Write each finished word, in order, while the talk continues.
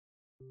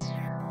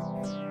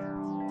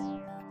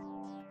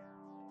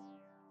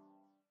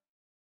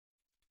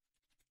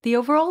The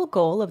overall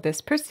goal of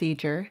this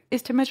procedure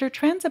is to measure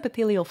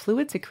transepithelial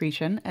fluid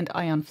secretion and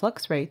ion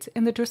flux rates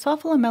in the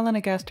Drosophila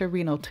melanogaster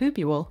renal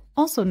tubule,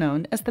 also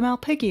known as the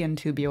Malpighian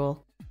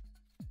tubule.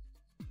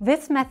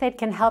 This method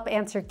can help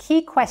answer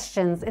key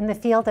questions in the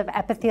field of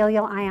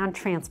epithelial ion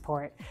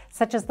transport,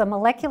 such as the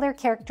molecular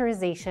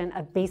characterization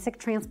of basic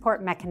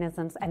transport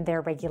mechanisms and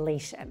their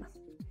regulation.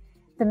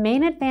 The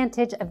main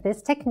advantage of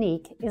this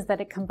technique is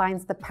that it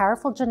combines the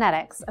powerful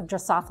genetics of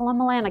Drosophila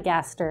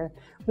melanogaster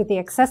with the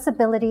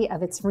accessibility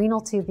of its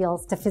renal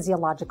tubules to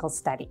physiological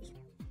study.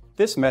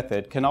 This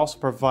method can also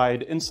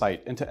provide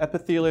insight into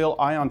epithelial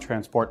ion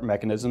transport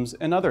mechanisms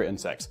in other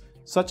insects,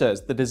 such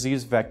as the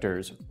disease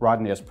vectors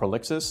Rodan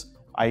prolixus,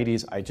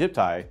 Aedes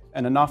aegypti,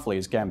 and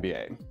Anopheles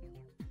gambiae.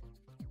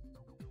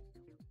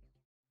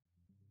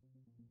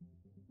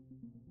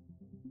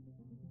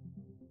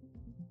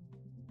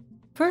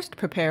 First,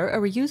 prepare a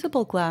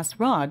reusable glass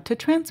rod to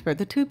transfer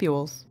the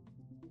tubules.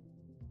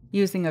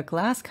 Using a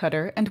glass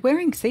cutter and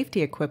wearing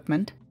safety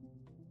equipment,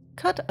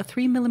 cut a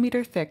 3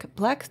 mm thick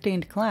black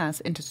stained glass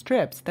into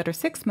strips that are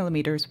 6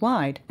 mm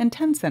wide and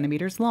 10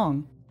 cm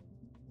long.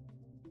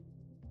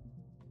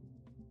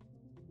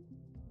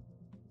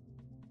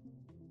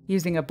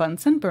 Using a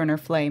Bunsen burner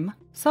flame,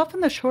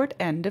 soften the short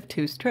end of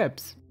 2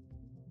 strips.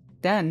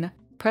 Then,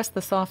 press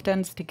the soft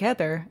ends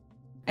together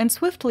and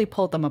swiftly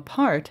pull them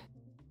apart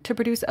to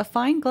produce a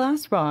fine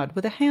glass rod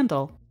with a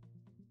handle.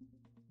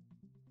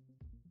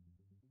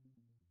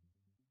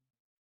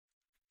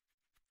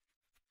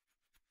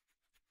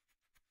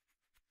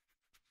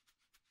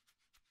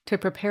 To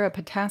prepare a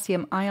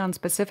potassium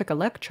ion-specific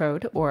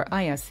electrode, or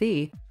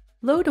ISE,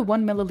 load a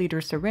 1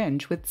 ml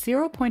syringe with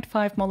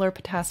 0.5 molar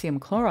potassium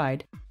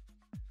chloride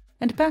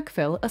and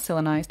backfill a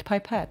siliconized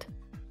pipette.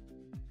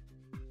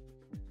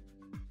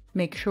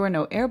 Make sure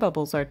no air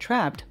bubbles are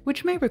trapped,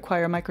 which may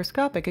require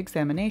microscopic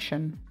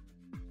examination.